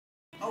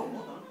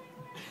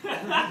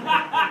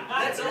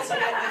let's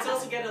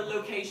also get a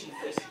location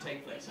for this to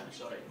take place. I'm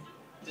sorry.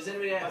 Does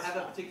anybody have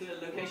a particular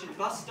location?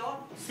 Bus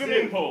stop?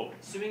 Swimming pool.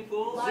 Swimming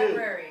pool?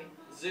 Library.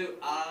 Zoo.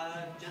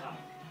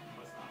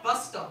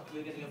 Bus stop.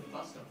 We're going to go for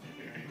bus stop.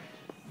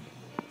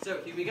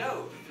 So here we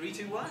go. 3,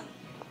 2, 1.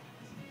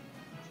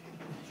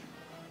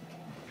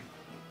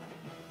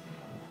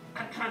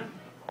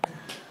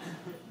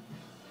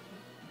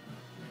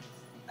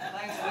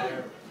 Thanks,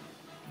 Lou.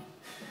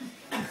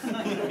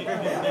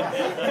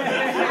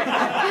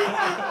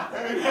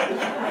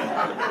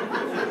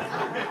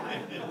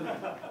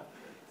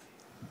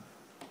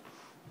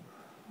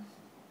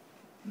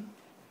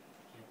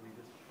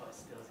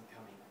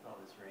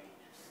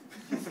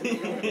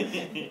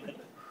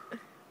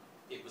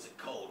 It was a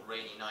cold,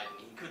 rainy night, and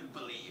he couldn't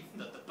believe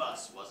that the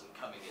bus wasn't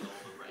coming in all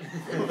the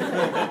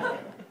rain.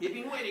 He'd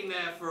been waiting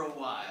there for a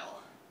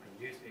while. My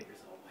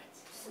newspaper's all wet.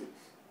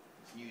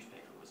 His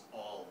newspaper was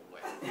all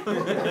wet,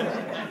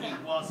 and he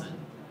wasn't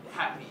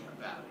happy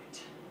about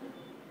it.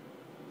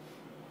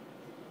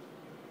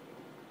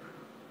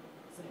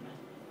 Say, man.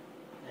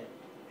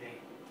 Hey.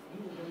 You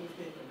need the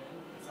newspaper, man.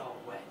 It's all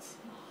wet.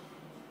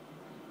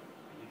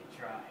 You can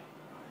try.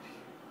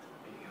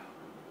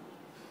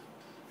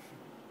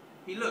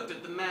 He looked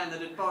at the man that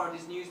had borrowed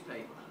his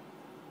newspaper.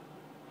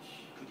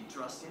 Could he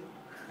trust him?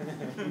 I don't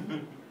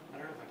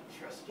know if I can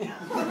trust you.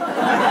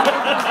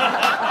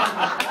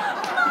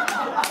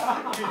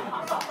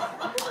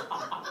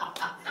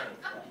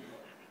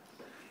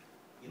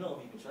 You know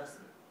if you can trust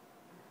me.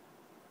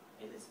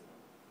 Hey, listen.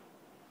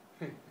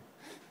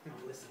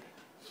 I'm listening.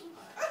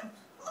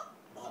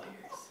 All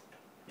ears.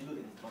 You look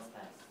at this bus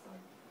pass, son.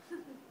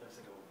 Looks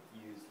like a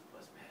used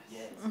bus pass.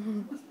 Yeah, it's a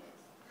bus pass.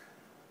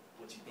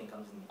 What you think,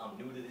 I'm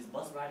new to this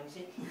bus riding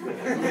shit?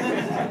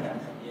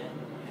 Yeah.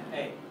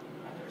 Hey,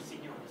 I've never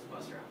seen you on this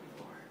bus route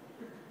before.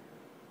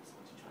 So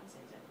what you trying to say,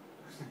 Jack?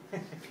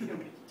 You don't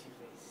make it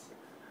two-face.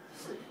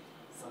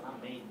 Son, I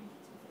made me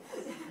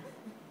two-face.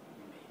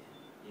 You made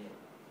it. Yeah.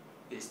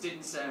 This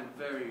didn't sound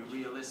very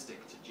realistic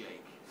to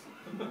Jake.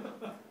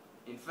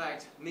 In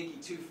fact, Mickey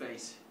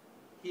Two-Face,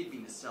 he had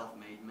been a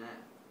self-made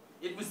man.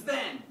 It was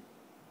then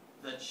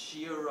that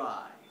she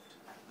arrived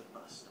at the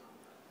bus stop.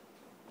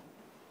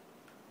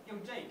 Yo,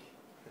 Jake,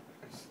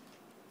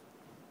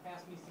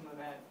 pass me some of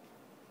that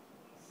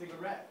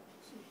cigarette.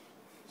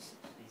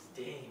 These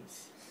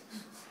dames.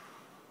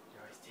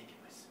 You're always taking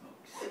my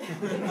smokes.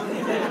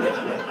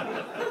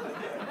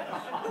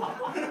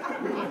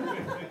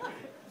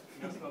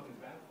 You know smoking's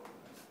bad for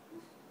you.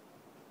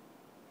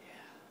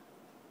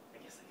 Yeah, I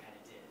guess I kind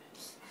of did.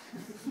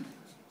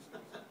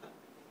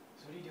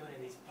 So what are you doing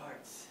in these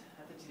parts?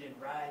 I thought you didn't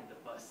ride the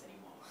bus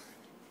anymore.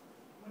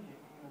 What are you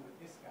hanging out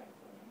with this guy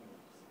for?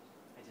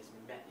 I just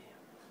met him.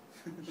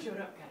 He showed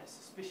up kind of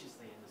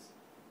suspiciously in this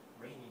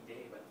rainy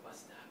day by the bus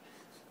stop.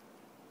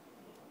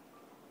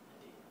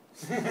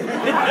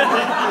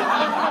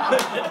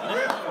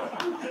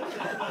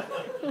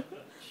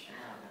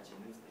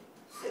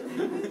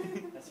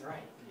 That's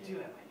right. You do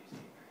have my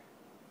newspaper.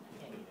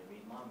 I can't even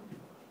read mom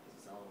anymore because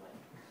it's all wet.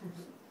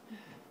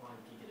 Why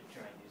don't you get a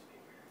dry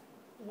newspaper?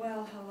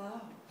 Well, hello.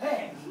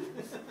 Hey!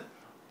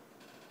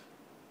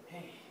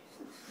 Hey,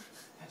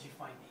 how'd you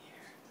find me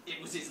here?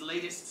 It was his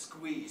latest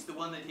squeeze, the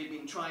one that he'd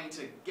been trying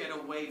to get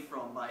away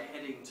from by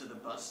heading to the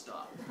bus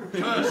stop.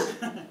 Cursed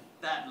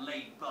that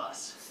late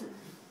bus.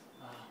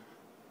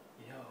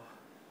 You know,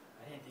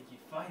 I didn't think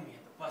you'd find me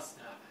at the bus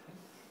stop.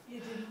 You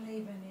didn't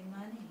leave any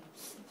money.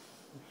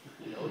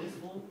 You know this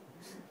fool?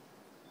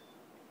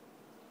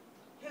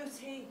 Who's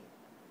he?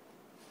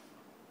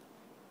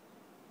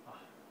 I'm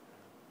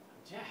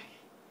Jack.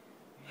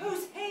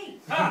 Who's he?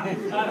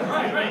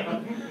 Right.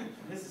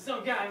 This is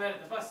some guy I met at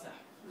the bus stop.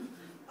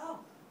 Oh,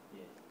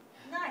 Yeah.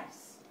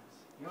 nice.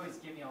 You always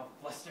get me all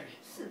flustered.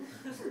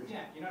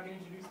 Jack, you're not going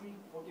to introduce me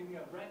or give me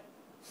a bread?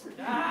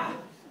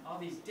 All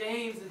these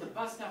dames at the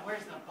bus stop.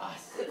 Where's the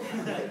bus? I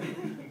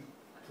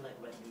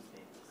collect wet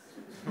newspapers.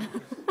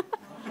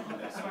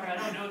 I swear I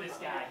don't know this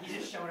guy. He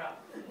just showed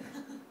up.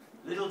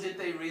 Little did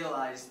they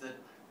realize that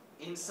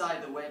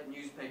inside the wet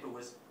newspaper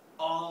was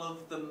all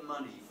of the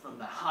money from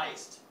the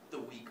heist the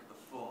week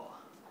before.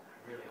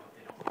 I really hope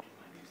they don't look in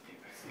my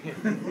newspaper.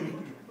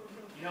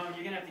 You know,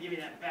 you're going to have to give me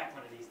that back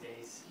one of these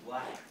days.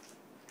 Why?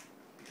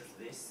 Because of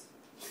this?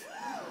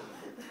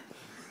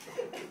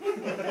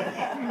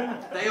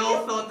 They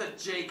all thought that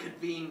Jake had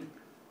been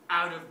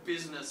out of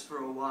business for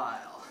a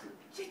while.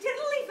 She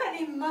didn't leave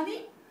any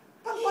money,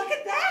 but look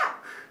at that.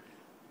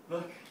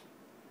 Look,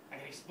 I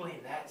can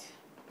explain that.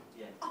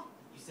 Yeah.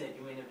 You said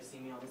you ain't ever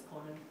seen me on this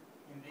corner?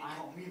 And they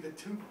call me the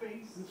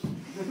Two-Face?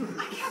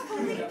 I can't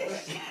believe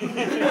this shit.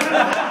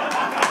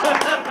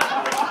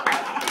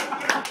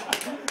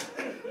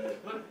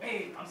 Look,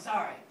 babe, I'm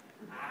sorry.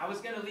 I was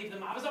going to leave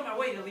them. I was on my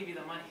way to leave you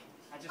the money.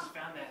 I just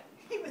found that.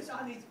 He was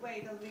on his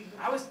way to leave.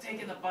 I was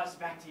taking the bus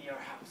back to your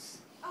house.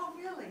 Oh,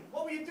 really?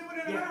 What were you doing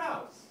in her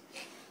house?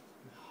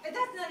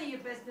 That's none of your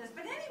business.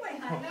 But anyway,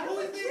 honey, Who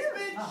is this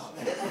bitch?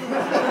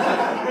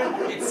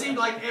 It seemed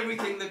like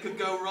everything that could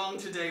go wrong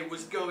today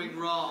was going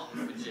wrong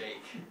for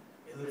Jake.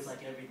 It looks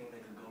like everything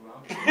that could go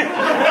wrong.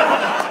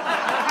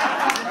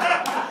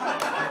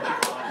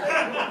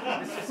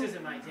 This just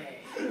isn't my day.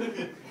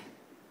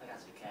 I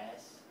got your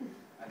cash.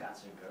 I got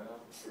your girl.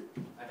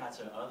 I got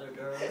your other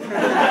girl. Wait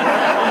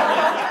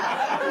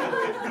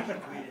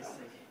a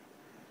second.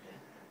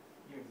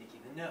 You're Nicky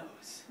the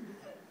Nose.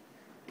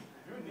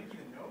 You're Nicky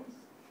the Nose?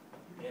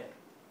 Yeah,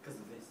 because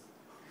of this.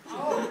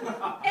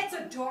 Oh, it's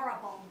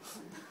adorable.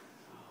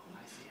 Oh,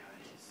 I see how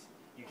it is.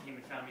 You came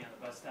and found me on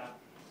the bus stop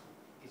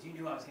because you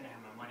knew I was going to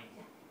have my money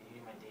and you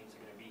knew my dames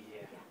were going to be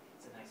here.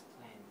 It's a nice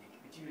plan, Nick,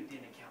 but you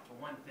didn't account for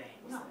one thing.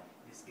 No.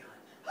 This gun.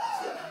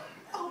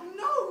 Oh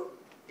no!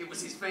 It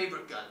was his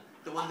favorite gun,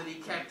 the one that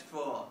he kept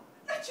for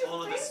That's your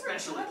all of the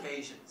favorite special gun?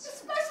 occasions. The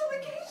special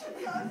occasion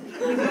gun.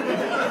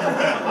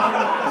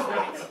 That's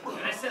right.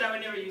 And I said I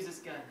would never use this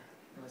gun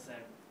unless I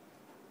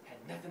had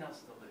nothing else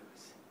to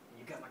lose. And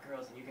you got my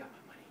girls and you got my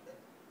money.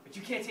 But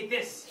you can't take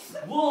this.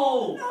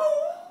 Whoa!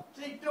 No!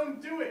 Jake, don't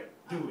do it.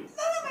 Do it.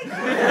 None of my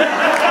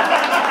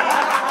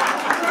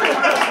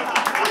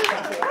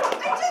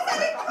I just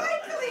said it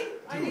quietly!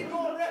 I need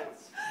more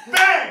reds.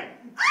 Bang!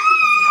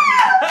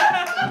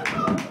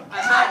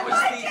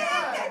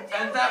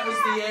 And that was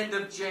the end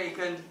of Jake,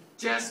 and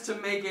just to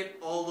make it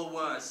all the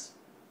worse,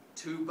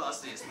 2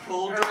 buses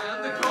pulled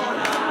around the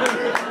corner.